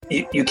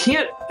you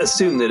can't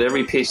assume that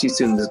every PhD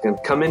student that's going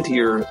to come into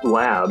your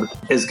lab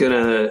is going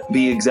to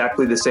be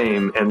exactly the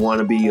same and want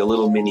to be a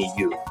little mini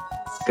you,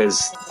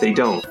 because they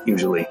don't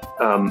usually.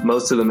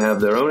 Most of them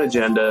have their own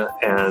agenda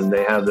and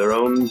they have their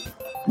own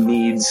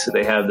needs.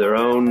 They have their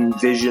own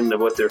vision of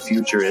what their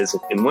future is.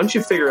 And once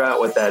you figure out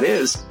what that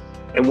is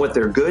and what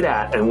they're good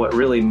at and what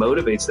really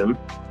motivates them,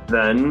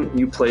 then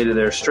you play to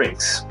their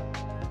strengths.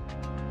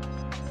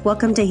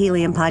 Welcome to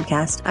Helium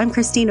Podcast. I'm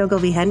Christine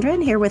Ogilvie-Hendren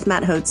here with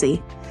Matt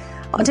Hoetze.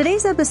 On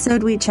today's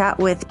episode, we chat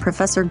with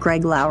Professor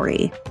Greg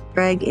Lowery.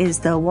 Greg is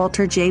the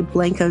Walter J.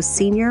 Blanco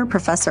Senior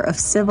Professor of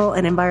Civil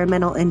and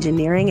Environmental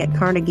Engineering at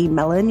Carnegie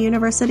Mellon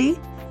University.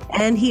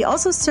 And he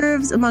also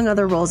serves, among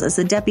other roles, as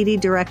the Deputy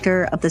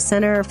Director of the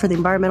Center for the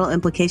Environmental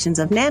Implications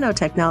of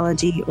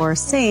Nanotechnology, or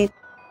SAINT,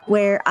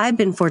 where I've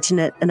been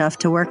fortunate enough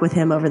to work with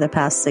him over the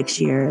past 6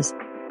 years.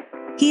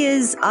 He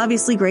is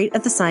obviously great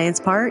at the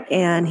science part,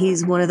 and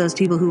he's one of those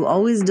people who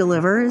always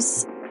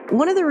delivers.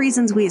 One of the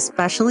reasons we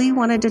especially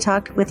wanted to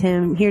talk with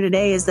him here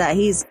today is that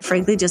he's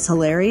frankly just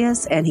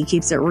hilarious, and he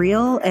keeps it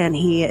real, and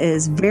he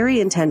is very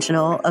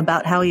intentional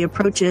about how he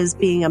approaches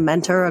being a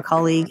mentor, a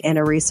colleague, and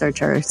a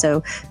researcher.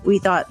 So we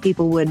thought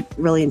people would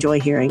really enjoy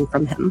hearing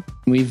from him.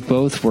 We've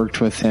both worked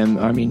with him.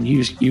 I mean,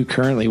 you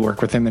currently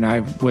work with him, and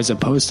I was a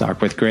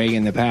postdoc with Greg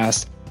in the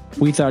past.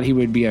 We thought he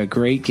would be a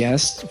great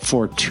guest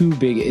for two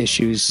big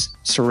issues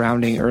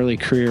surrounding early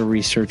career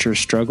researcher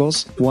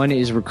struggles. One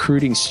is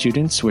recruiting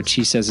students, which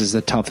he says is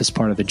the toughest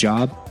part of the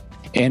job.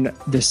 And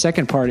the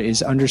second part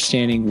is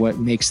understanding what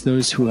makes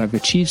those who have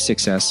achieved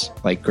success,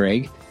 like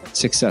Greg,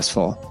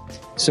 successful.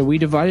 So we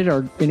divided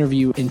our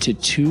interview into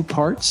two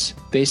parts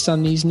based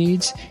on these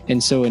needs.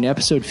 And so in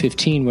episode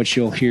 15, which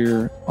you'll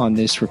hear on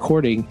this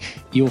recording,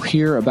 you'll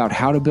hear about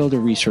how to build a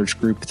research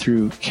group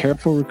through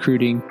careful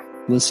recruiting,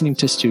 listening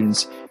to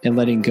students, and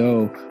letting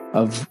go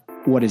of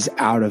what is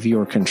out of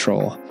your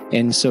control.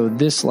 And so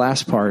this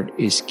last part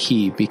is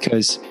key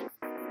because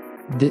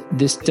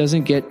this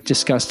doesn't get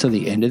discussed till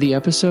the end of the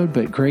episode,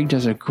 but Greg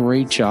does a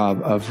great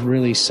job of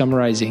really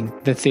summarizing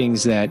the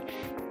things that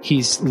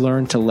he's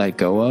learned to let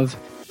go of,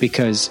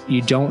 because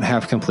you don't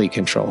have complete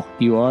control.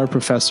 You are a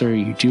professor,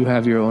 you do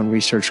have your own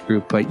research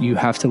group, but you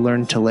have to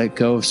learn to let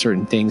go of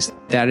certain things.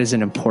 That is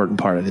an important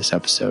part of this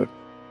episode.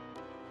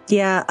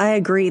 Yeah, I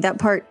agree. That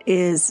part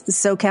is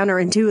so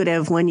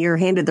counterintuitive when you're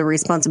handed the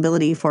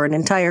responsibility for an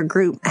entire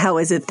group. How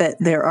is it that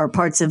there are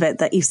parts of it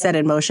that you set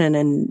in motion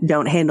and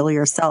don't handle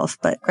yourself?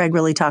 But Greg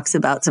really talks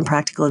about some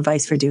practical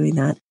advice for doing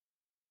that.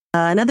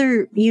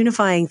 Another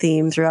unifying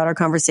theme throughout our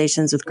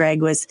conversations with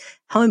Greg was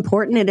how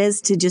important it is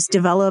to just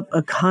develop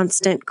a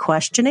constant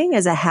questioning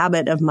as a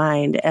habit of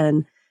mind,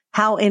 and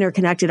how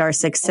interconnected our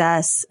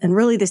success and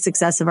really the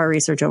success of our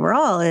research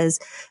overall is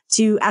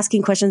to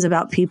asking questions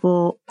about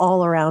people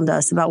all around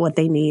us, about what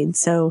they need.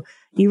 So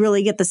you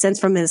really get the sense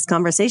from this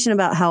conversation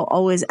about how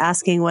always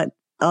asking what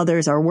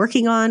others are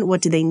working on,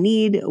 what do they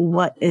need,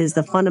 what is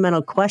the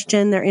fundamental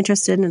question they're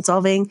interested in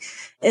solving,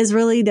 is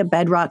really the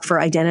bedrock for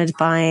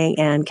identifying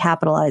and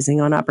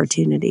capitalizing on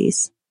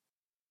opportunities.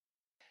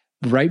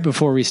 Right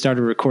before we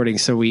started recording,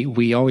 so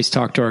we always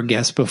talk to our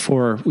guests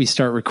before we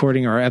start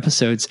recording our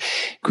episodes,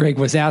 Greg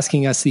was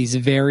asking us these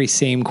very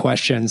same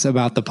questions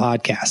about the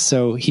podcast.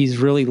 So he's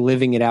really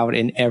living it out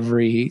in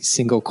every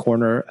single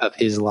corner of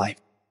his life.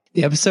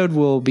 The episode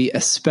will be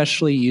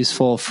especially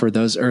useful for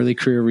those early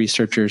career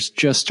researchers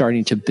just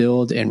starting to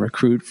build and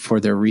recruit for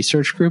their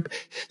research group.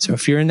 So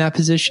if you're in that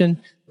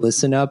position,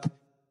 listen up.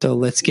 So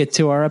let's get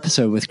to our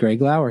episode with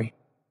Greg Lowery.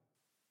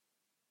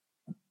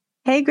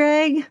 Hey,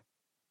 Greg.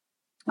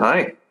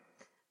 Hi.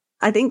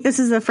 I think this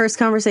is the first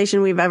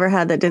conversation we've ever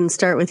had that didn't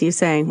start with you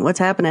saying, "What's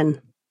happening?"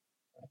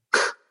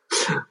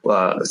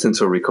 Well, since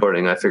we're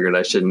recording, I figured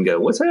I shouldn't go,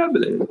 "What's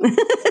happening?"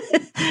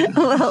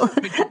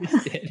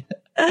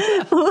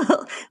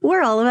 well,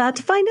 we're all about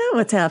to find out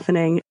what's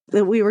happening.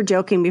 We were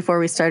joking before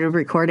we started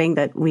recording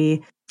that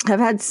we have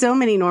had so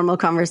many normal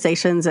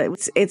conversations.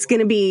 It's going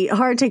to be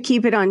hard to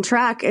keep it on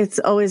track. It's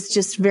always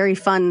just very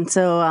fun.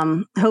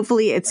 So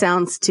hopefully it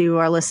sounds to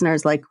our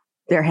listeners like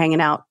they're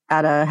hanging out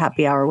at a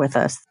happy hour with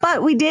us.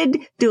 But we did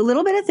do a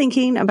little bit of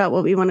thinking about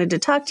what we wanted to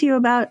talk to you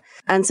about.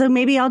 And so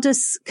maybe I'll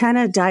just kind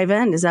of dive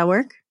in. Does that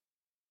work?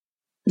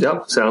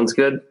 Yep, sounds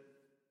good.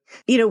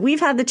 You know, we've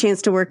had the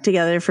chance to work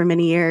together for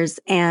many years.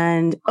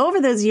 And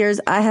over those years,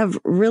 I have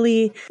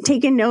really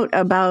taken note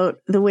about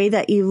the way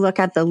that you look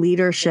at the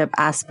leadership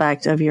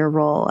aspect of your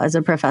role as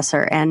a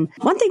professor. And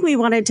one thing we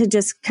wanted to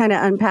just kind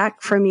of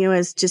unpack from you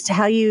is just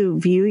how you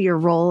view your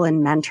role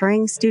in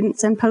mentoring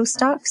students and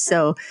postdocs.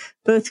 So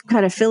both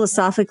kind of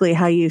philosophically,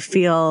 how you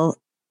feel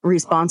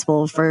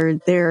responsible for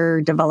their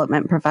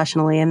development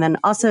professionally, and then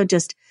also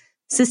just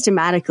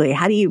systematically,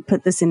 how do you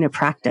put this into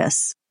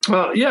practice?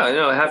 Well, yeah,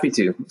 no, happy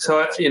to. So,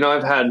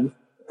 I've had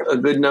a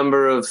good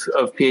number of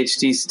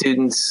PhD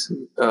students,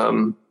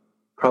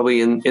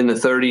 probably in the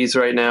 30s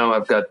right now.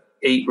 I've got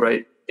eight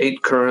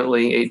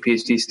currently, 8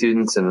 PhD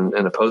students and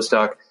a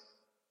postdoc.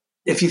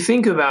 If you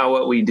think about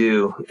what we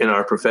do in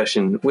our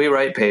profession, we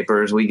write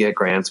papers, we get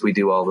grants, we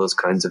do all those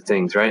kinds of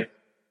things, right?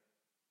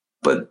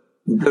 But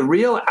the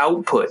real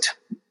output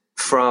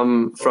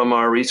from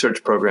our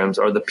research programs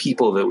are the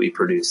people that we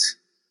produce.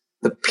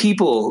 The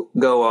people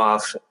go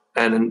off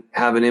and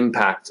have an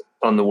impact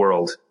on the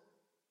world.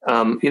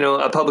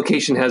 A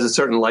publication has a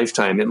certain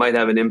lifetime. It might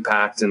have an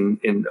impact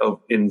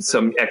in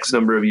some X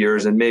number of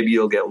years, and maybe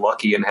you'll get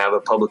lucky and have a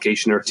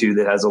publication or two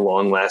that has a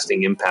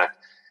long-lasting impact.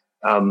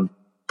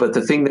 But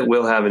the thing that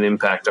will have an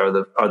impact are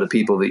the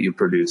people that you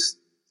produce.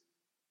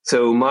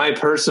 So my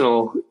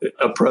personal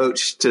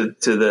approach to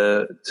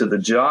the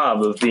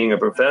job of being a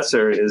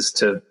professor is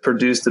to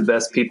produce the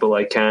best people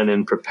I can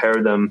and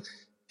prepare them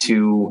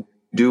to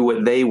do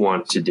what they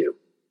want to do.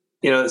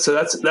 So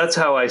that's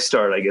how I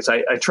start, I guess.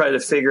 I try to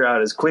figure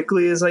out as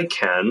quickly as I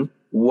can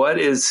what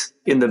is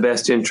in the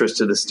best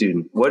interest of the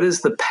student. What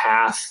is the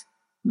path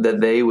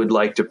that they would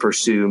like to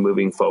pursue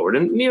moving forward?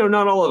 And,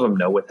 not all of them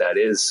know what that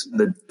is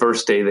the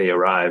first day they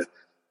arrive.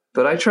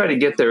 But I try to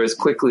get there as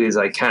quickly as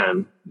I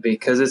can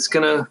because it's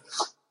gonna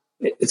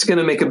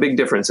make a big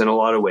difference in a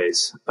lot of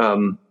ways.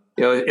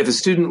 If a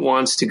student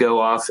wants to go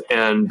off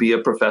and be a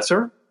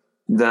professor,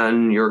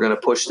 then you're going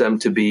to push them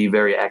to be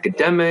very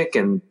academic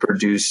and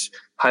produce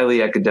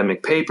highly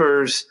academic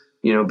papers.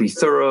 Be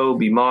thorough,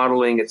 be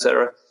modeling,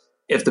 etc.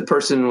 If the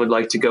person would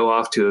like to go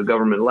off to a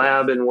government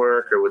lab and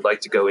work, or would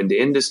like to go into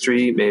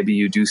industry, maybe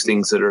you do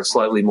things that are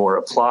slightly more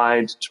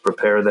applied to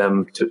prepare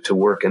them to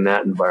work in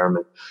that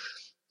environment.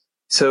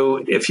 So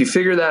if you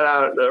figure that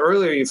out, the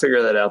earlier you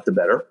figure that out, the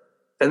better.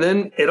 And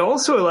then it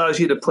also allows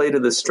you to play to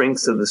the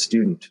strengths of the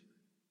student,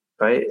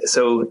 right?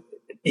 So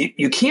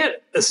you can't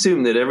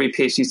assume that every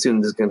PhD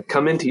student is going to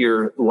come into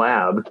your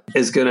lab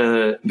is going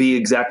to be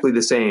exactly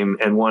the same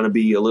and want to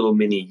be a little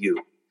mini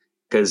you,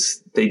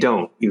 because they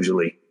don't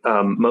usually.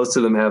 Most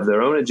of them have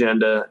their own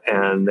agenda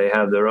and they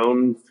have their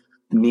own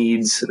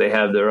needs. They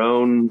have their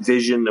own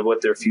vision of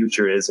what their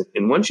future is.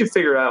 And once you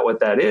figure out what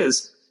that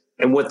is,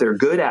 and what they're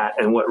good at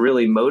and what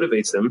really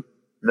motivates them,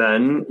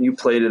 then you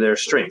play to their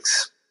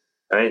strengths,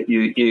 right?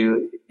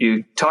 You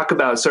talk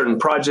about certain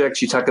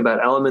projects, you talk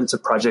about elements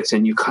of projects,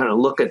 and you kind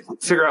of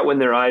figure out when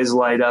their eyes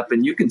light up,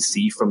 and you can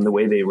see from the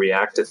way they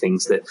react to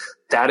things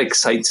that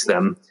excites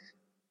them,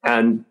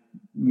 and,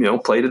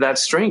 play to that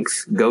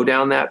strength, go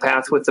down that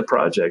path with the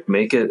project,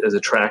 make it as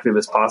attractive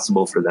as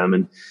possible for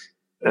them.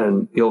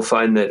 And you'll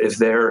find that if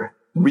they're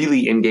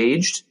really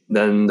engaged,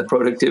 then the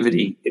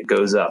productivity, it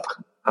goes up.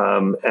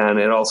 And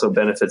it also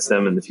benefits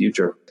them in the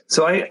future.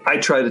 So I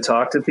try to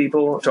talk to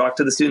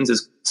the students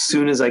as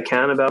soon as I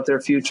can about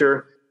their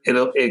future.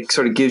 It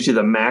sort of gives you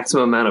the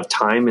maximum amount of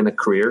time in a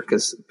career,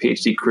 because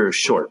PhD career is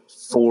short.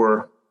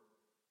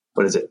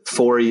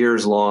 4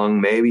 years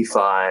long, maybe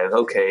 5.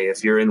 Okay,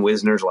 if you're in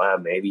Wisner's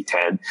lab, maybe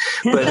 10.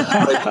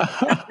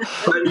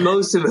 But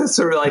most of us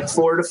are like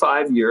 4 to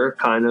 5 year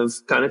kind of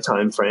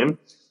time frame.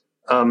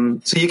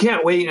 So you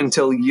can't wait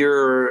until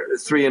year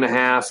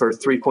 3.5 or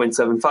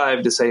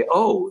 3.75 to say,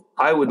 oh,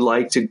 I would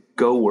like to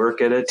go work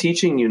at a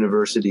teaching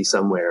university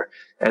somewhere.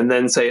 And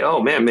then say,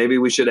 oh man, maybe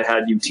we should have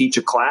had you teach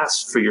a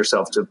class for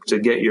yourself to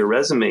get your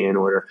resume in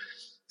order.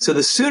 So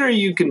the sooner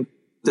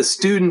the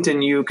student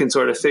and you can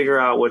sort of figure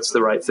out what's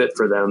the right fit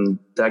for them,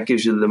 that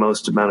gives you the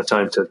most amount of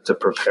time to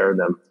prepare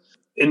them.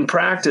 In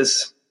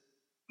practice,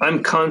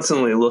 I'm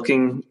constantly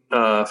looking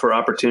for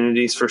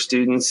opportunities for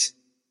students.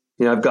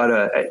 I've got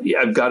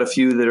a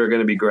few that are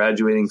going to be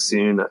graduating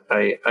soon.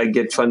 I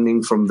get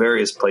funding from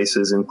various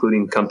places,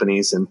 including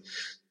companies. And,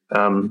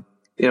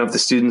 if the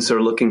students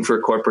are looking for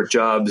corporate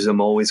jobs,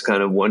 I'm always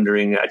kind of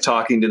wondering,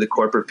 talking to the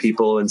corporate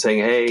people and saying,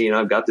 hey,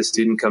 I've got this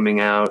student coming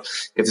out.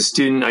 If a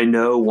student I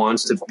know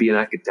wants to be an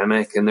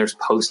academic and there's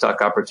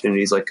postdoc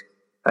opportunities, like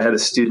I had a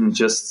student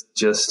just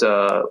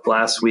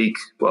last week,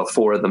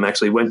 4 of them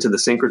actually went to the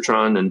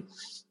synchrotron,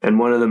 and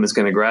one of them is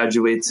going to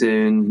graduate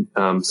soon.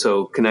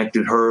 So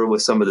connected her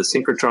with some of the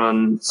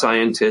synchrotron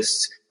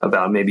scientists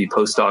about maybe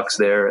postdocs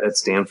there at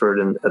Stanford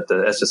and at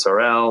the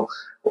SSRL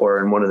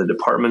or in one of the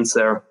departments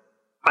there.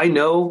 I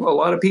know a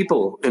lot of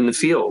people in the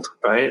field,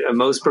 right? And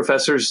most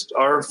professors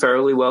are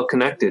fairly well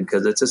connected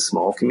because it's a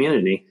small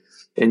community.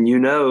 And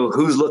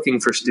who's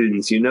looking for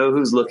students.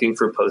 Who's looking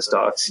for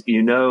postdocs.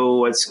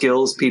 What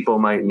skills people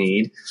might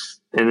need.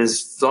 And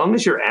as long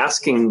as you're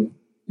asking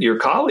your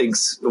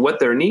colleagues what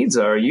their needs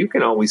are, you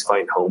can always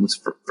find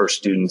homes for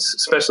students,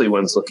 especially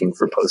ones looking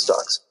for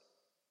postdocs.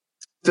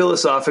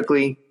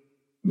 Philosophically,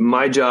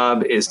 my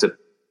job is to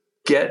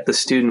get the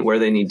student where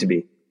they need to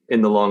be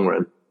in the long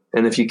run.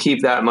 And if you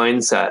keep that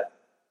mindset,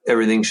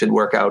 everything should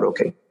work out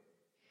okay.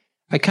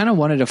 I kind of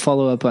wanted to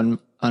follow up on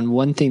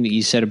one thing that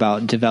you said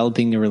about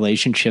developing the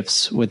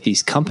relationships with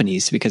these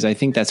companies, because I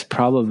think that's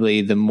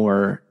probably the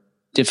more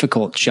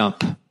difficult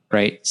jump,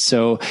 right?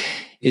 So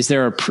is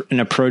there an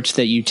approach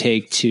that you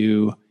take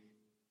to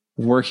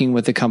working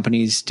with the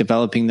companies,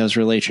 developing those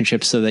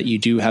relationships so that you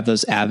do have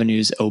those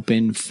avenues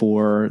open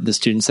for the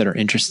students that are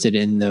interested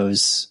in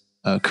those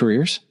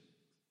careers?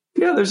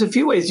 Yeah, there's a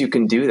few ways you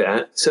can do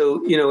that.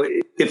 So,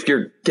 if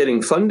you're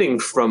getting funding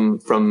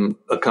from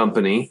a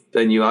company,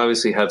 then you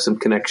obviously have some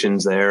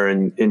connections there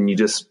and you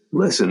just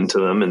listen to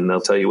them and they'll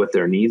tell you what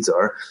their needs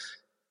are.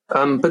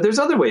 But there's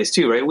other ways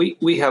too, right?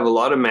 We have a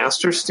lot of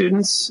master's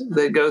students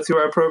that go through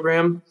our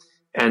program,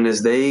 and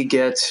as they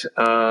get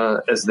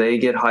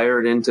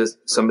hired into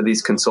some of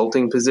these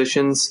consulting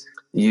positions,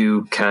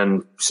 you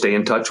can stay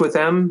in touch with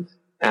them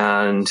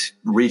and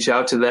reach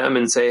out to them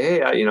and say,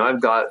 hey,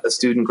 I've got a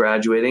student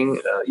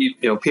graduating,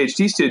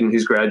 PhD student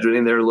who's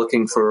graduating. They're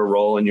looking for a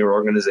role in your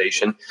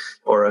organization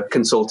or a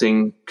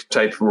consulting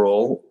type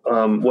role.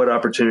 What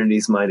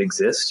opportunities might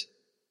exist?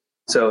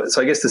 So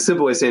I guess the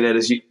simple way of saying that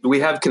is we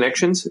have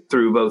connections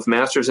through both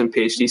master's and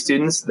PhD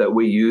students that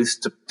we use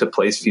to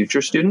place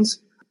future students.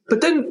 But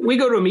then we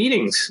go to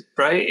meetings,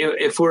 right?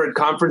 If we're at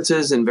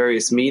conferences and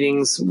various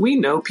meetings, we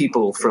know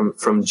people from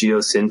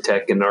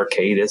Geosyntec and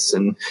Arcadis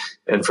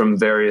and from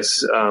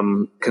various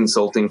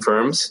consulting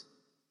firms.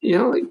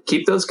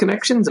 Keep those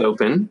connections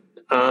open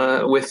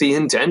with the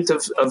intent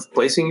of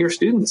placing your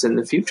students in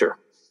the future.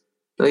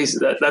 At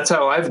least that's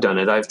how I've done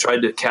it. I've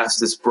tried to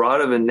cast as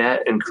broad of a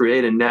net and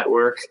create a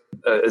network,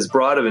 as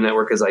broad of a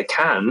network as I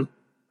can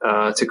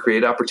to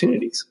create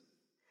opportunities.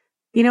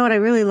 You know what? I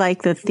really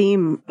like the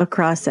theme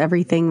across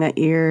everything that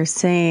you're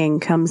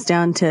saying comes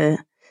down to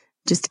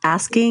just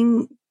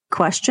asking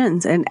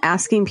questions and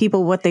asking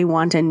people what they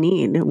want and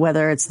need,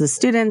 whether it's the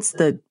students,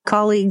 the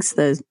colleagues,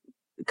 the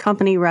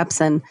company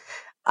reps. And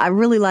I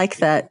really like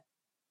that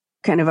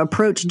kind of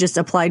approach just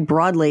applied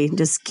broadly.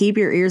 Just keep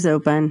your ears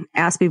open,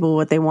 ask people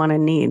what they want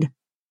and need.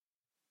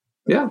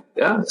 Yeah.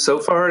 So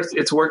far,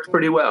 it's worked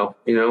pretty well.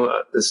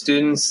 The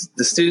students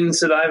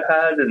that I've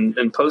had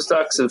and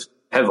postdocs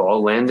have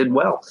all landed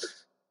well.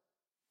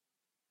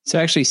 So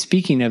actually,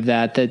 speaking of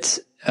that,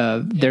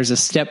 there's a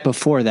step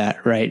before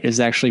that, right? Is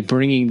actually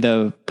bringing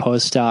the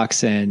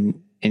postdocs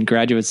and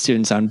graduate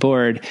students on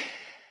board.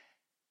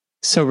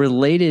 So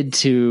related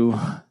to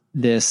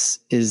this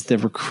is the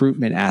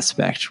recruitment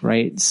aspect,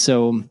 right?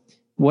 So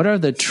what are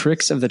the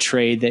tricks of the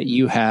trade that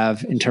you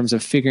have in terms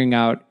of figuring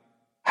out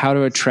how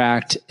to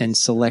attract and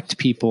select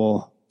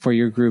people for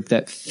your group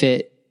that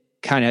fit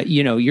kind of,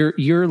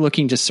 you're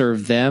looking to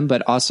serve them,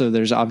 but also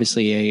there's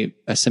obviously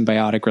a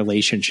symbiotic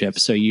relationship.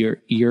 So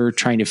you're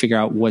trying to figure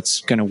out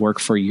what's going to work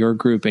for your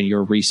group and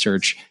your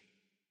research.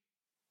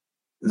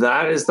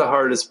 That is the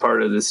hardest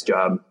part of this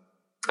job.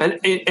 And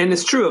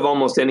it's true of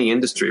almost any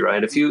industry,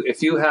 right? If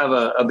you have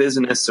a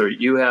business or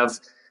you have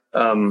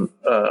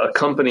a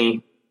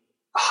company,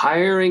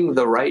 hiring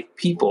the right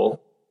people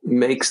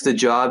makes the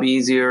job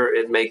easier.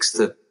 It makes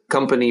the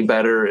company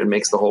better. It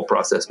makes the whole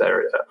process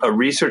better. A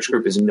research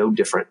group is no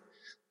different,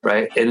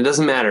 right? And it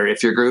doesn't matter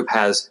if your group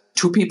has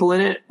 2 people in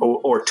it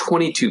or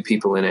 22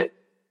 people in it.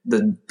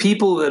 The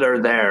people that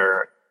are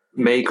there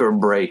make or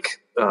break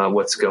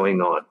what's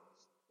going on.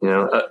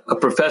 A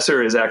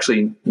professor is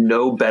actually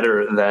no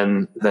better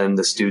than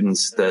the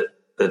students that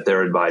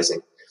they're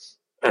advising.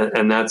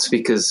 And that's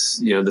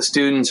because, the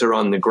students are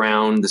on the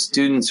ground, the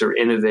students are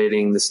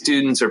innovating, the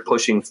students are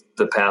pushing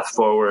the path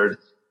forward.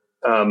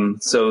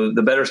 So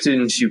the better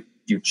students you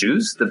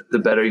choose, the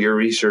better your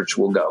research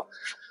will go.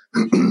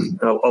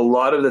 A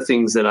lot of the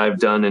things that I've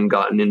done and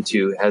gotten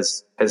into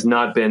has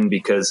not been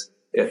because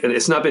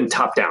it's not been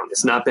top down.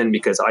 It's not been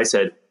because I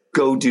said,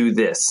 go do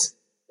this.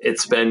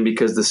 It's been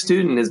because the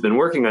student has been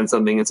working on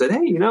something and said,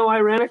 hey, I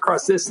ran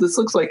across this. This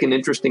looks like an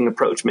interesting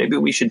approach. Maybe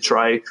we should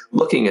try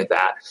looking at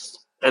that.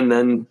 And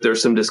then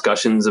there's some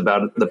discussions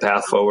about the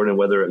path forward and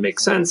whether it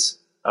makes sense.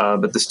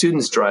 But the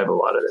students drive a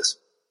lot of this.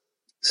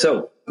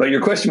 But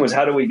your question was,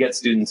 how do we get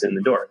students in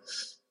the door?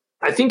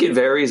 I think it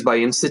varies by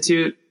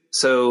institute.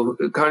 So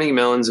Carnegie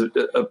Mellon's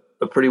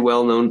a pretty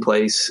well-known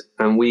place,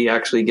 and we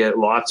actually get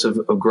lots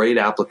of great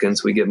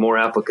applicants. We get more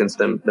applicants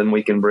than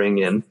we can bring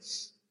in.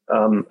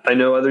 I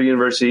know other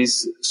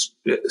universities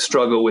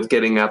struggle with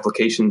getting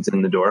applications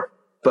in the door,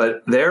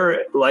 but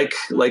they're like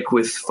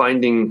with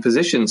finding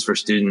positions for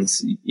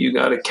students, you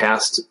got to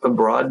cast a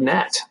broad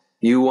net.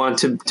 You want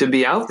to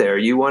be out there.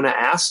 You want to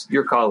ask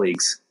your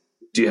colleagues,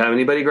 do you have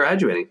anybody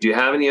graduating? Do you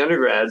have any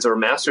undergrads or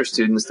master's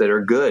students that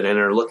are good and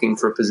are looking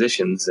for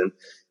positions? And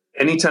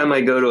anytime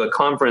I go to a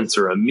conference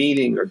or a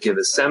meeting or give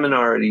a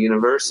seminar at a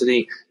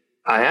university,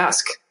 I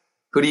ask,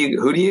 who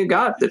do you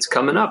got that's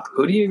coming up?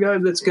 Who do you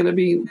got that's going to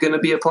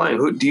be applying?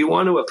 Who do you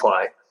want to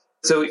apply?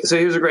 So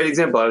here's a great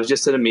example. I was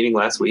just at a meeting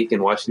last week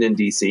in Washington,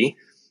 D.C.,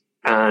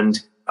 and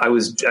I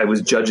was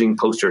judging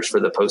posters for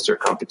the poster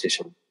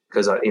competition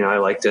because I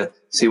like to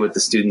see what the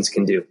students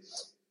can do.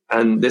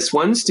 And this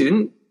one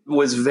student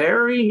was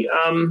very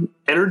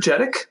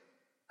energetic,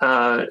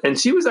 and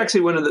she was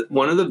actually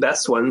one of the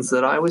best ones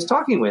that I was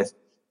talking with.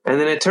 And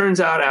then it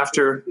turns out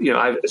after,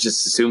 I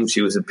just assumed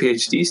she was a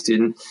PhD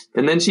student.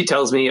 And then she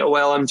tells me,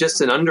 well, I'm just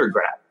an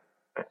undergrad.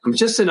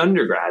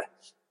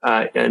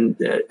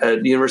 And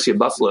at the University of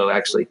Buffalo,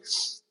 actually.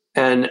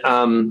 And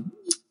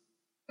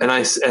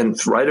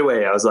right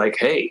away I was like,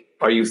 hey,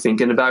 are you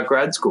thinking about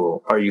grad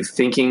school? Are you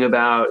thinking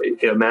about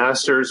a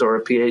master's or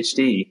a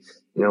PhD?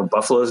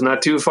 Buffalo's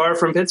not too far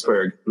from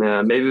Pittsburgh.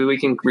 Maybe we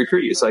can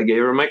recruit you. So I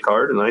gave her my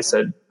card and I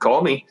said,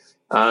 call me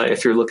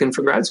if you're looking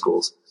for grad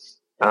schools.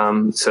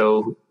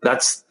 So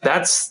that's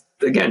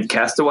again,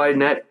 cast a wide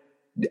net,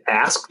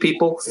 ask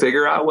people,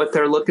 figure out what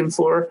they're looking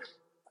for,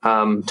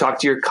 talk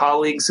to your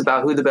colleagues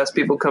about who the best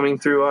people coming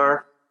through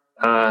are,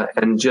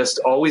 and just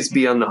always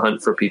be on the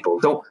hunt for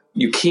people.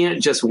 You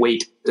can't just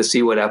wait to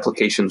see what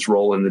applications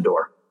roll in the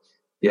door.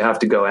 You have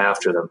to go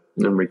after them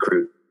and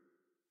recruit.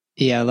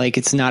 Yeah, like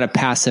it's not a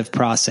passive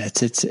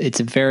process. It's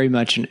very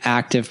much an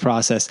active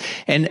process.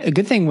 And a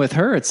good thing with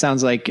her, it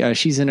sounds like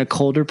she's in a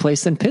colder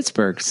place than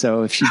Pittsburgh.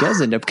 So if she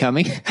does end up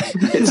coming,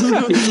 it's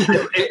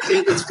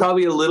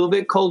probably a little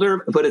bit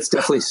colder, but it's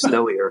definitely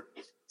snowier.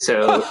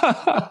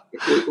 So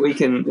we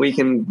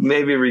can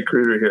maybe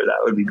recruit her here.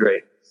 That would be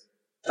great.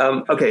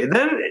 Okay,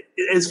 then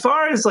as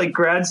far as like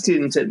grad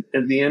students at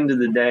the end of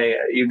the day,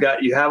 you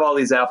have all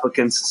these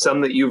applicants,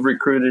 some that you've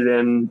recruited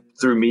in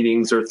through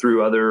meetings or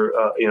through other,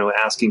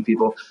 asking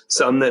people,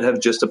 some that have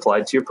just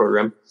applied to your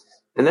program.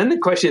 And then the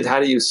question is, how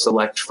do you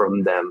select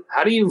from them?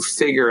 How do you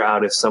figure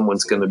out if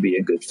someone's going to be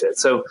a good fit?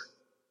 So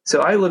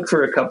I look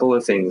for a couple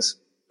of things.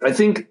 I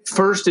think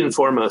first and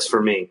foremost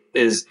for me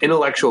is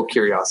intellectual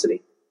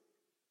curiosity.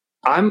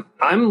 I'm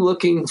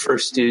looking for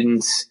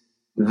students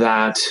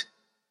that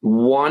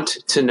want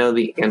to know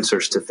the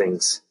answers to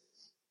things.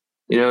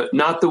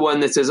 Not the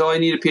one that says, I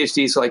need a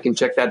PhD so I can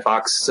check that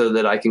box so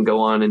that I can go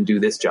on and do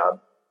this job.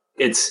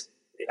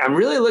 I'm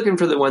really looking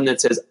for the one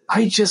that says,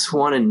 I just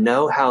want to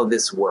know how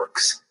this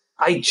works.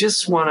 I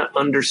just want to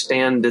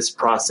understand this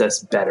process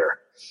better.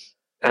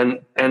 And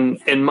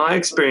in my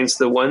experience,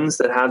 the ones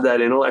that have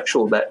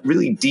that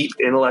really deep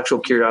intellectual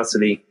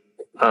curiosity,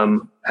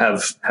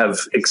 have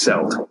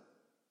excelled.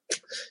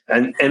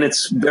 And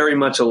it's very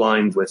much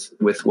aligned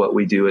with what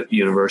we do at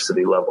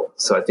university level.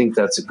 So I think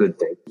that's a good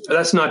thing.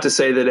 That's not to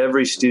say that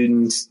every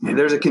student,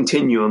 there's a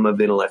continuum of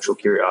intellectual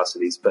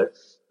curiosities, but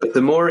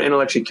the more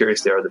intellectually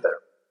curious they are, the better.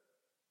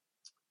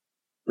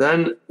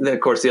 Then, of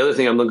course, the other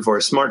thing I'm looking for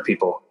is smart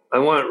people. I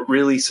want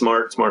really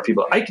smart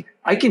people.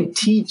 I can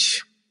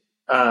teach.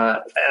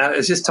 I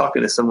was just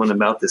talking to someone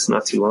about this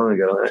not too long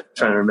ago. I'm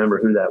trying to remember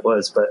who that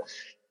was, but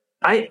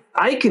I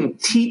can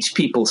teach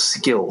people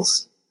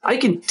skills. I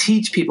can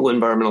teach people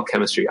environmental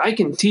chemistry. I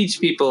can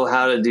teach people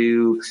how to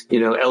do,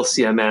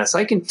 LCMS.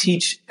 I can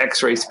teach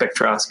X-ray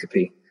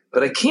spectroscopy,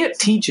 but I can't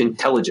teach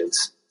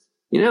intelligence.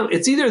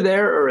 It's either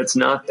there or it's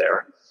not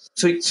there.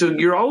 So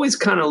you're always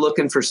kind of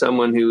looking for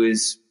someone who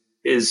is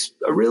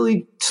a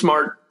really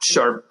smart,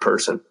 sharp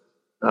person.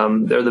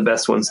 They're the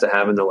best ones to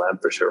have in the lab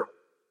for sure.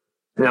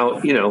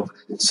 Now,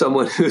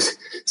 someone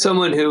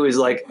who is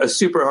like a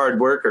super hard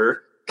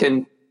worker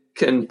can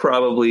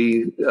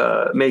probably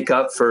make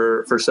up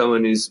for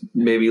someone who's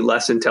maybe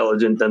less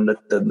intelligent than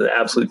the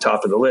absolute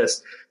top of the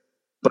list.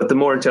 But the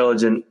more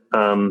intelligent,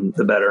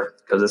 the better,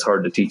 because it's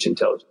hard to teach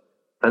intelligence.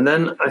 And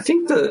then I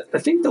think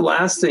the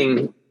last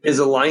thing is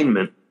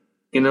alignment.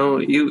 You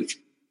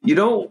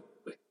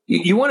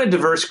want a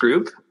diverse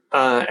group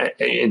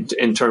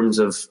in terms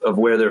of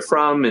where they're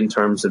from, in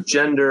terms of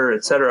gender,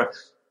 etc.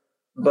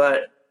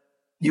 But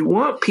you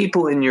want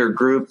people in your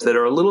group that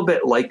are a little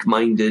bit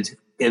like-minded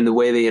in the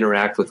way they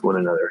interact with one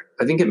another.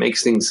 I think it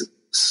makes things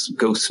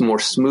go more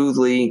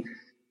smoothly.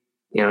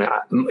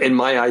 In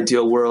my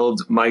ideal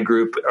world, my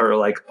group are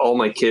like all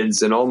my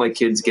kids, and all my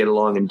kids get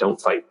along and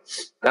don't fight.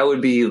 That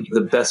would be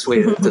the best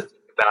way to think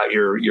about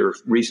your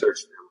research.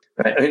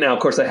 Right? Now, of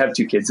course, I have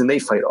 2 kids, and they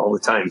fight all the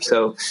time.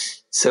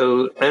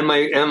 So, and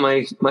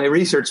my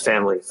research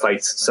family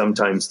fights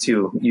sometimes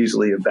too,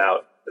 usually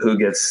about who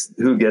gets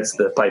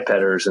the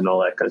pipetters and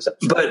all that kind of stuff.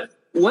 But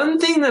one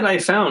thing that I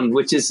found,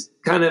 which is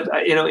kind of,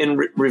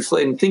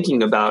 in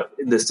thinking about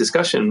this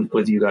discussion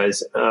with you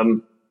guys,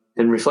 and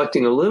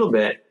reflecting a little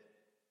bit,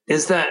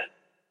 is that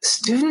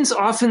students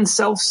often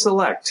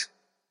self-select.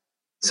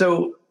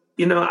 So,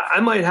 I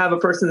might have a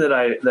person that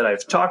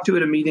I've talked to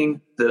at a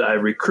meeting that I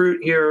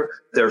recruit here.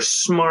 They're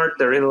smart.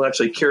 They're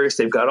intellectually curious.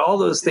 They've got all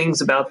those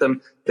things about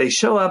them. They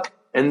show up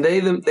and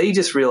they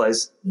just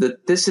realize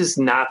that this is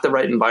not the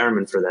right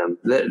environment for them.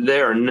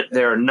 They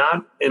are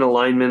not in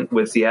alignment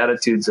with the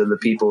attitudes of the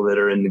people that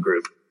are in the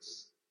group,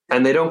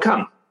 and they don't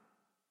come.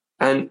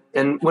 And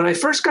when I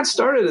first got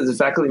started as a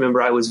faculty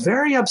member, I was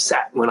very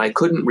upset when I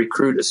couldn't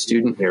recruit a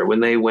student here,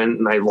 when they went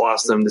and I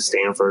lost them to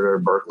Stanford or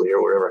Berkeley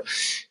or whatever.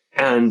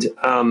 And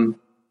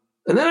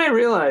then I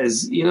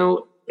realized,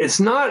 it's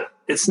not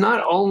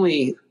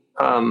only,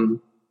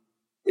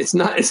 it's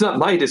not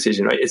my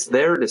decision, right? It's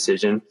their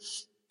decision,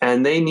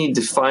 and they need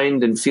to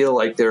find and feel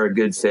like they're a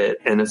good fit.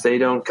 And if they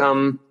don't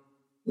come,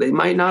 they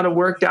might not have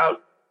worked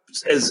out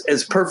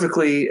as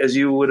perfectly as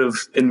you would have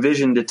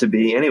envisioned it to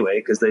be anyway,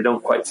 because they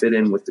don't quite fit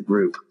in with the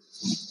group.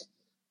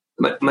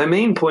 My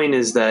main point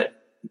is that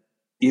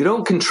you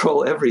don't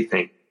control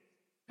everything,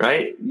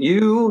 right?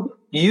 You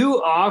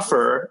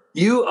offer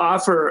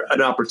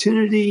an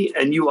opportunity,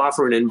 and you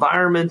offer an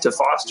environment to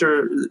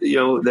foster,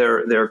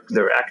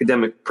 their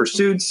academic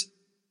pursuits.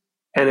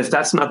 And if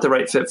that's not the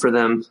right fit for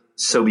them,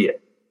 so be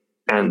it.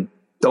 And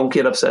don't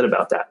get upset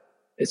about that.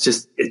 It's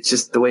just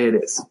the way it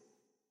is.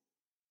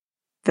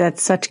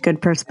 That's such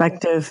good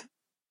perspective.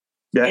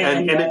 Yeah,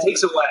 and it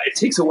takes a while. It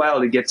takes a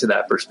while to get to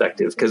that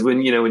perspective, because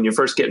when you're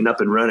first getting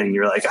up and running,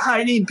 you're like,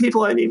 I need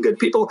people, I need good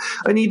people,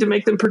 I need to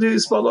make them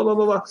produce, blah blah blah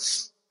blah blah.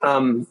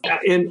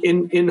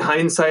 In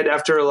hindsight,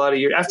 after a lot of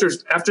years,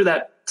 after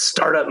that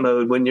startup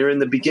mode, when you're in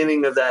the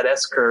beginning of that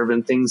S curve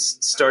and things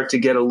start to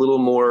get a little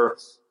more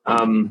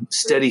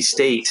steady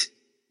state,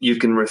 you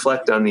can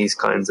reflect on these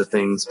kinds of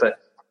things. But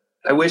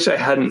I wish I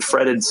hadn't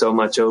fretted so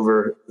much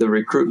over the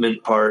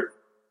recruitment part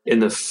in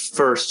the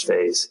first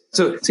phase.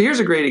 So here's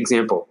a great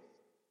example.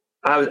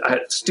 I had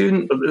a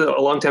student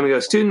a long time ago,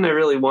 a student I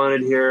really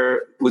wanted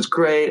here, was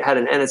great, had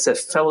an NSF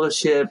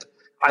fellowship,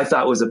 I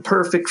thought was a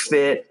perfect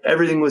fit.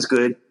 Everything was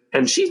good.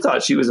 And she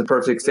thought she was a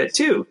perfect fit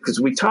too, because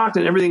we talked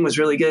and everything was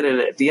really good. And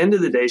at the end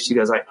of the day, she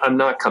goes, I'm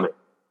not coming.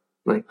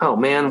 I'm like, oh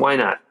man, why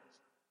not?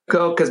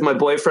 Go, because my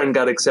boyfriend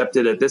got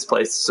accepted at this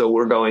place, so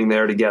we're going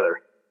there together.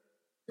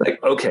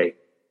 Like, okay,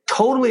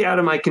 totally out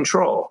of my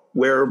control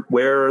where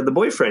the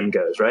boyfriend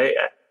goes, right?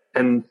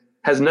 And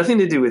has nothing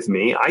to do with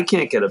me. I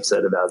can't get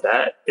upset about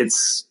that.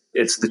 It's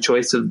the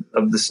choice of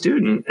the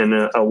student, and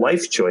a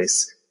life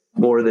choice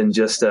more than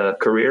just a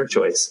career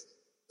choice.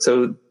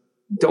 So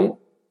don't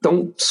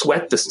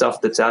sweat the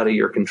stuff that's out of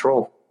your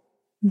control.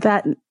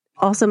 That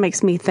also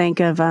makes me think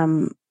of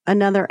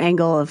another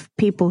angle of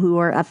people who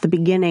are at the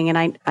beginning.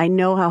 And I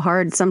know how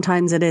hard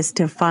sometimes it is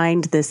to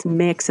find this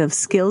mix of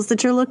skills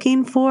that you're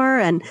looking for.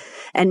 And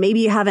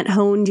maybe you haven't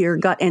honed your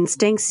gut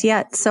instincts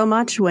yet so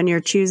much when you're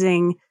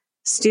choosing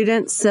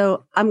students.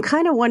 So I'm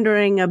kind of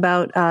wondering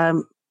about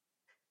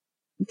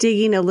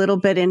digging a little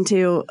bit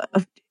into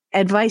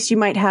advice you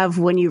might have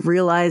when you've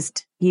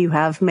realized you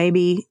have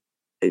maybe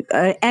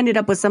ended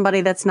up with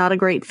somebody that's not a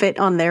great fit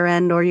on their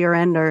end or your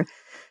end or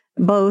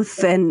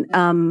both. And,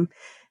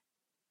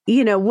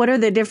 what are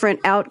the different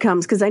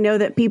outcomes? Because I know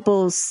that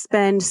people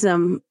spend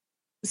some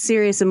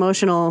serious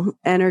emotional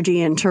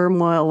energy and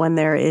turmoil when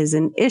there is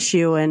an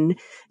issue. And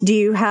do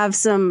you have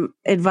some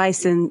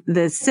advice in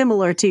the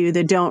similar to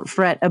the don't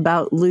fret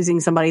about losing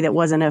somebody that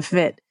wasn't a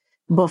fit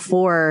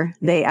before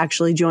they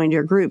actually joined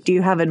your group? Do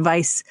you have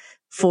advice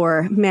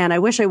for, man, I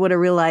wish I would have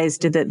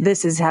realized that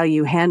this is how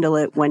you handle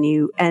it when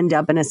you end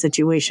up in a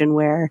situation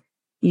where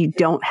you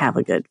don't have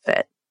a good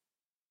fit?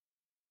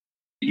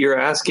 You're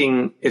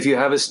asking if you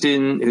have a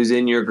student who's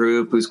in your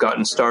group who's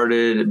gotten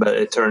started, but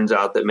it turns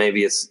out that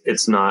maybe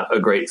it's not a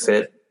great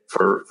fit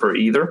for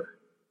either.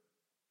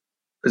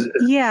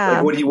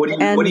 Yeah. Like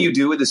what do you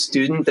do with a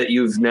student that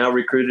you've now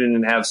recruited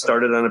and have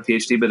started on a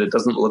PhD, but it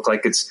doesn't look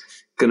like it's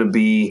going to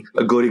be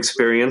a good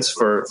experience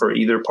for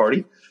either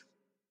party?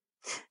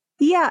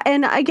 Yeah.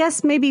 And I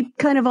guess maybe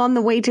kind of on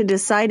the way to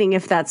deciding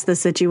if that's the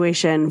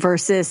situation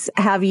versus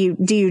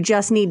do you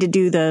just need to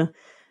do the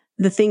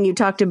thing you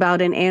talked about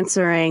in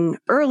answering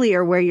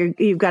earlier, where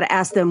you've got to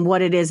ask them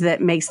what it is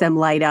that makes them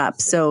light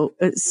up. So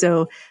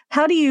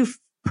how do you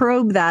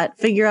probe that,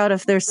 figure out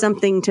if there's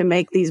something to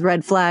make these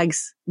red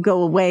flags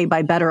go away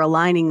by better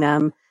aligning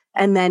them?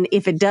 And then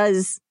if it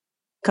does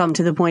come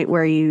to the point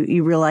where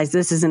you realize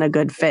this isn't a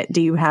good fit,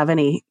 do you have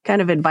any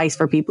kind of advice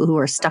for people who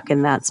are stuck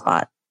in that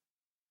spot?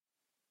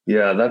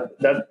 Yeah,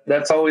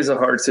 that's always a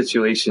hard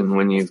situation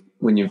when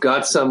you've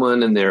got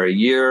someone and they're a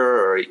year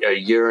or a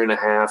year and a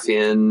half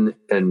in,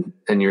 and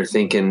you're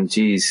thinking,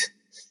 geez,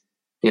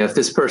 if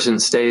this person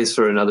stays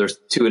for another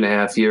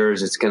 2.5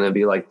 years, it's going to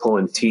be like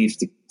pulling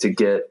teeth to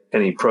get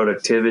any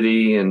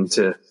productivity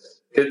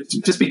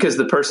just because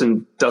the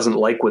person doesn't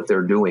like what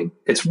they're doing.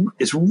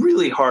 It's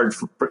really hard.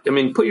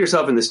 Put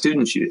yourself in the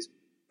student's shoes.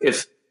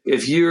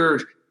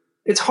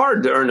 It's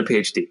hard to earn a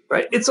PhD,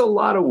 right? It's a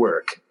lot of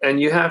work, and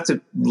you have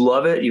to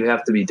love it. You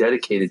have to be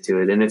dedicated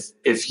to it. And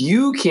if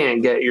you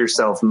can't get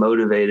yourself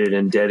motivated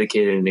and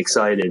dedicated and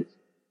excited,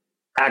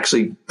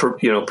 actually,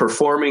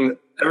 performing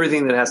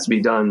everything that has to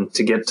be done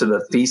to get to the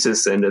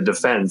thesis and the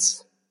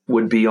defense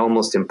would be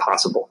almost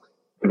impossible.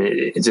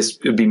 It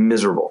would be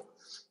miserable.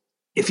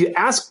 If you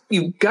ask,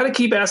 you got to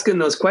keep asking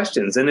those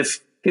questions. And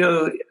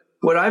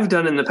what I've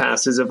done in the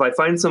past is if I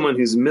find someone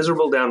who's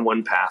miserable down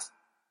one path,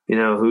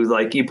 who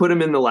like you put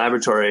them in the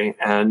laboratory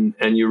and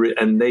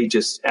they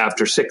just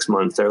after 6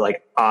 months, they're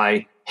like,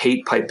 I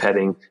hate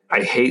pipetting.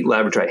 I hate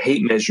laboratory. I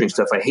hate measuring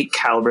stuff. I hate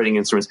calibrating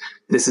instruments.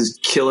 This is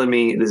killing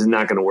me. This is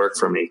not going to work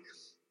for me.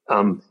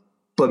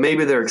 But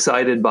maybe they're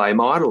excited by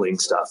modeling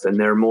stuff and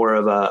they're more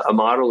of a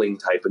modeling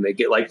type, and they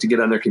like to get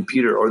on their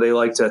computer, or they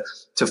like to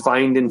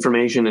find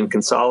information and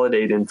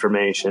consolidate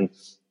information.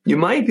 You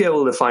might be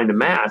able to find a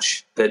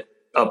match that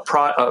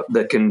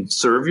can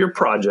serve your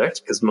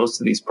project, because most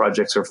of these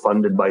projects are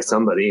funded by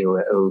somebody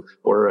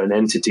or an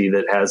entity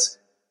that has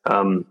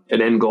an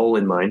end goal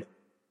in mind,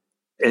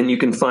 and you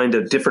can find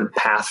a different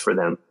path for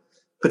them.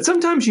 But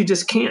sometimes you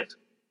just can't,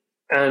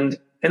 and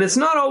it's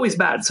not always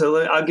bad. So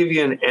I'll give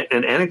you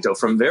an anecdote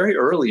from very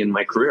early in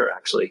my career,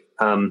 actually.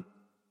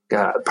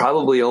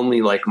 Probably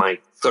only like my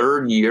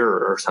third year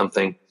or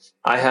something.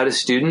 I had a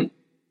student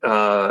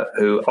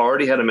who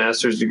already had a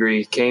master's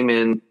degree, came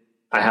in.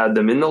 I had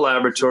them in the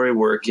laboratory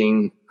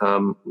working.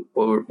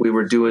 We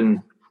were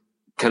doing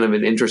kind of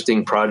an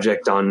interesting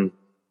project on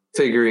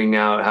figuring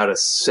out how to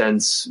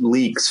sense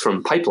leaks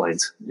from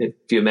pipelines. If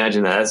you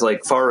imagine that, that's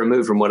like far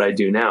removed from what I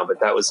do now, but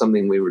that was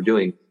something we were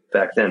doing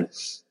back then.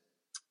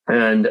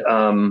 And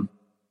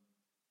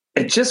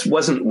it just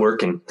wasn't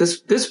working.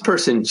 This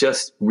person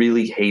just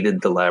really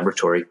hated the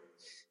laboratory.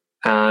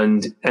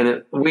 And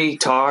we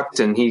talked,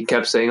 and he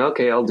kept saying,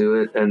 okay, I'll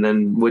do it, and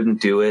then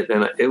wouldn't do it.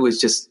 And it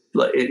was just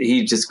like,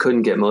 he just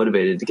couldn't get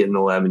motivated to get in the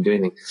lab and do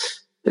anything.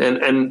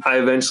 And I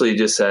eventually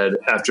just said,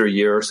 after a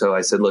year or so,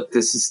 I said, look,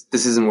 this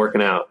isn't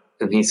working out.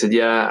 And he said,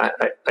 yeah,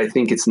 I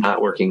think it's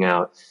not working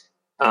out.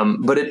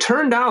 But it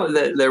turned out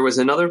that there was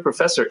another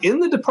professor in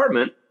the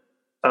department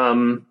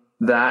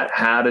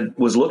that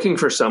was looking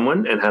for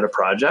someone and had a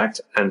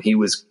project, and he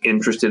was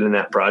interested in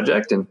that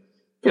project. And,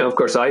 of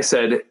course, I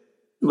said,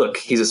 look,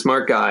 he's a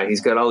smart guy. He's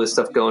got all this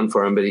stuff going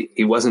for him, but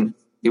he wasn't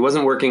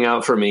working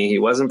out for me. He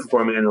wasn't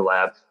performing in the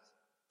lab.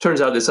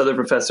 Turns out this other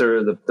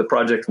professor, the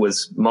project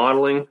was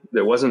modeling.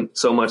 There wasn't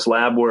so much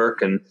lab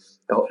work, and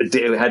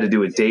it had to do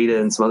with data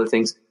and some other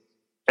things.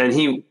 And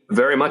he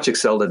very much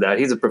excelled at that.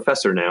 He's a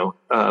professor now.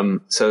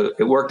 So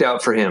it worked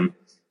out for him.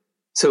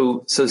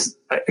 So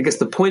I guess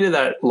the point of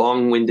that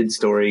long-winded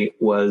story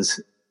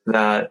was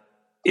that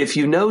if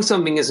you know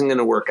something isn't going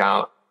to work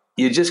out,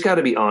 you just got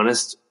to be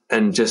honest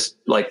and just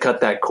like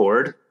cut that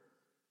cord,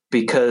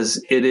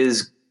 because it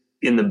is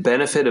in the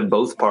benefit of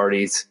both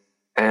parties,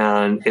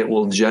 and it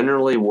will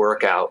generally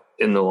work out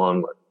in the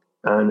long run.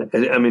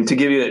 And I mean, to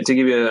give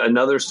you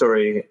another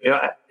story,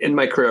 in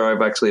my career,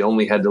 I've actually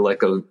only had to let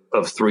go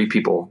of 3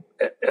 people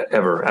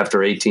ever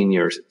after 18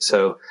 years.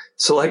 So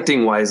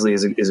selecting wisely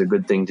is a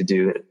good thing to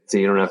do, so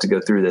you don't have to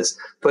go through this.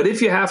 But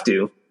if you have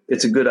to,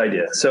 it's a good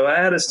idea. So I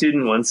had a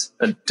student once,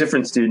 a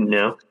different student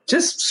now,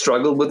 just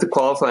struggled with the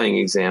qualifying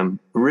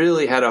exam,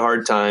 really had a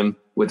hard time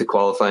with the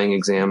qualifying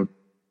exam,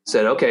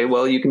 said, okay,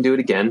 well, you can do it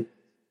again.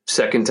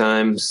 Second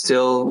time,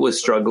 still was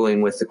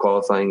struggling with the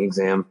qualifying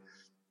exam.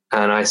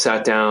 And I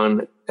sat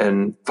down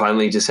and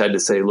finally just had to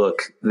say,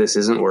 look, this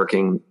isn't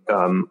working.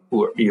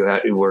 We're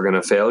going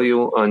to fail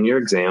you on your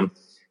exam.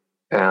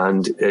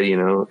 And,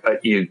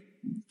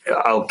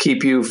 I'll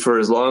keep you for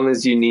as long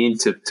as you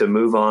need to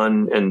move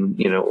on, and,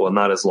 well,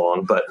 not as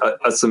long, but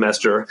a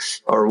semester,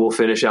 or we'll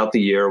finish out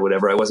the year or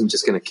whatever. I wasn't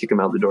just going to kick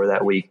him out the door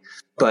that week.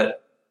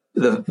 But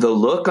the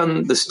look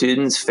on the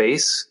student's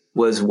face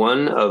was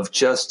one of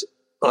just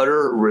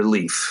utter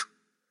relief.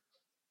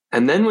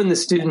 And then when the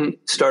student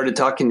started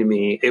talking to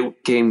me,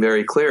 it became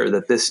very clear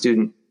that this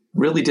student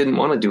really didn't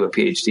want to do a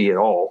PhD at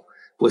all,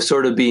 was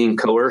sort of being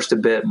coerced a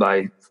bit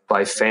by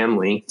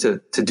family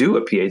to do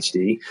a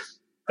PhD,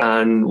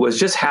 and was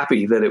just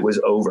happy that it was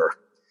over.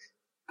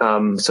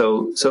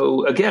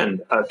 So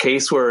again, a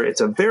case where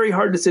it's a very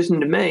hard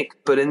decision to make,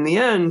 but in the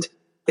end,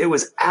 it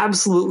was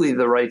absolutely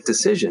the right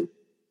decision.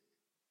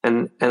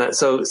 And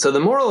so the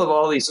moral of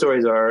all these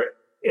stories are,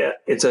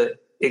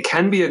 it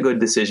can be a good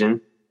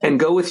decision, and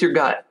go with your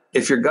gut.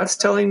 If your gut's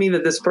telling me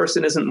that this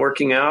person isn't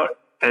working out,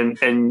 and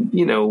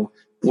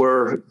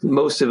where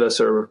most of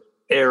us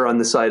err on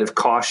the side of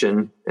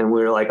caution, and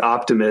we're like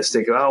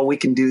optimistic, oh, we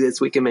can do this,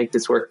 we can make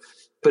this work.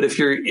 But if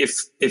you're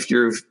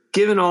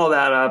given all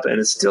that up and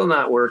it's still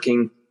not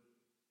working,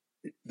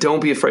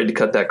 don't be afraid to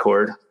cut that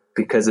cord,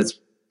 because it's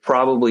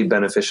probably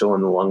beneficial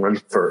in the long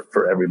run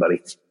for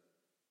everybody.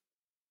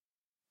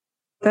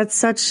 That's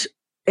such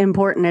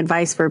important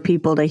advice for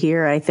people to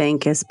hear, I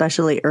think,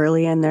 especially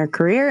early in their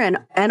career. And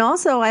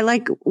also I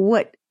like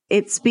what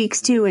it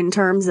speaks to in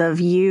terms of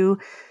you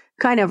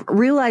kind of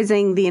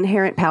realizing the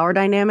inherent power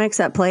dynamics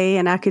at play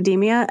in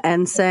academia,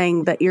 and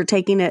saying that you're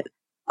taking it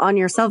on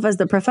yourself as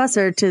the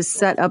professor to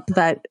set up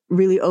that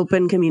really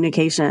open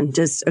communication.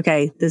 Just,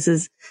 okay, this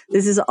is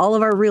all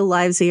of our real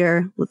lives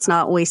here. Let's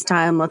not waste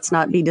time. Let's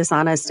not be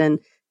dishonest, and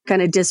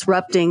kind of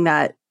disrupting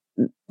that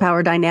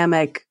power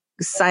dynamic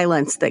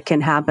silence that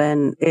can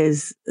happen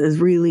is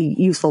really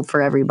useful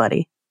for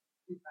everybody.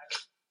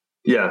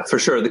 Yeah, for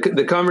sure.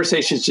 The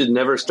conversation should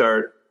never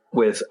start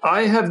with,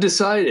 I have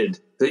decided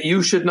that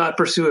you should not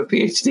pursue a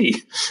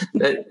PhD.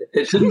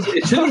 It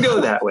shouldn't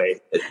go that way.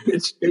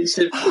 This is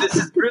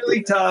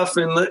really tough.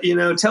 And,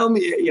 tell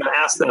me,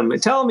 ask them,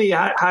 tell me,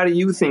 how do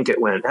you think it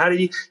went? How do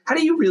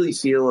you really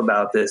feel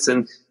about this?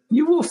 And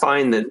you will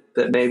find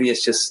that maybe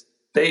it's just,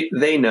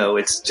 they know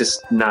it's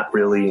just not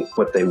really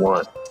what they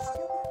want.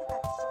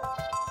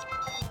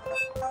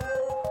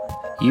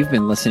 You've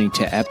been listening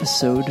to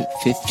episode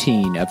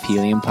 15 of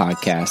Helium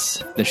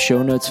Podcasts. The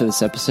show notes for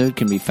this episode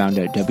can be found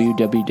at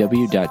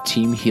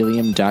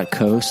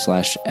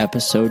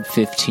www.teamhelium.co/episode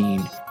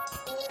 15.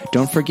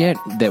 Don't forget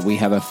that we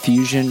have a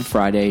Fusion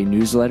Friday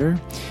newsletter.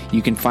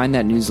 You can find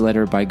that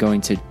newsletter by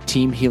going to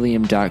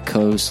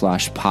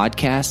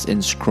teamhelium.co/podcast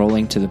and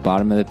scrolling to the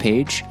bottom of the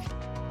page.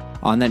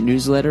 On that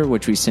newsletter,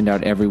 which we send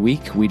out every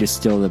week, we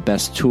distill the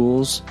best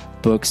tools,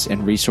 books,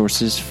 and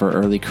resources for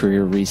early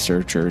career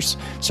researchers.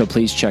 So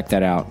please check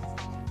that out.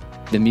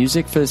 The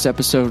music for this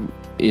episode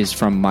is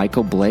from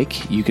Michael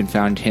Blake. You can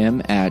find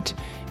him at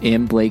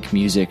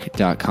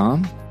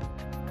mblakemusic.com.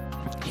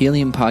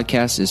 Helium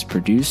Podcast is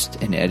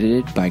produced and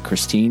edited by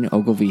Christine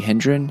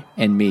Ogilvie-Hendren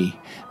and me,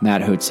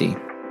 Matt Hotze.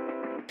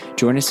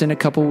 Join us in a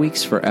couple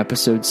weeks for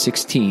episode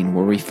 16,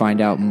 where we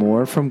find out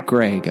more from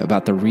Greg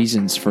about the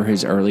reasons for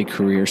his early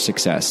career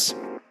success.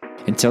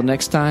 Until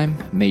next time,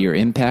 may your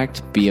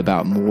impact be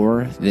about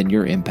more than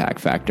your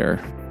impact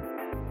factor.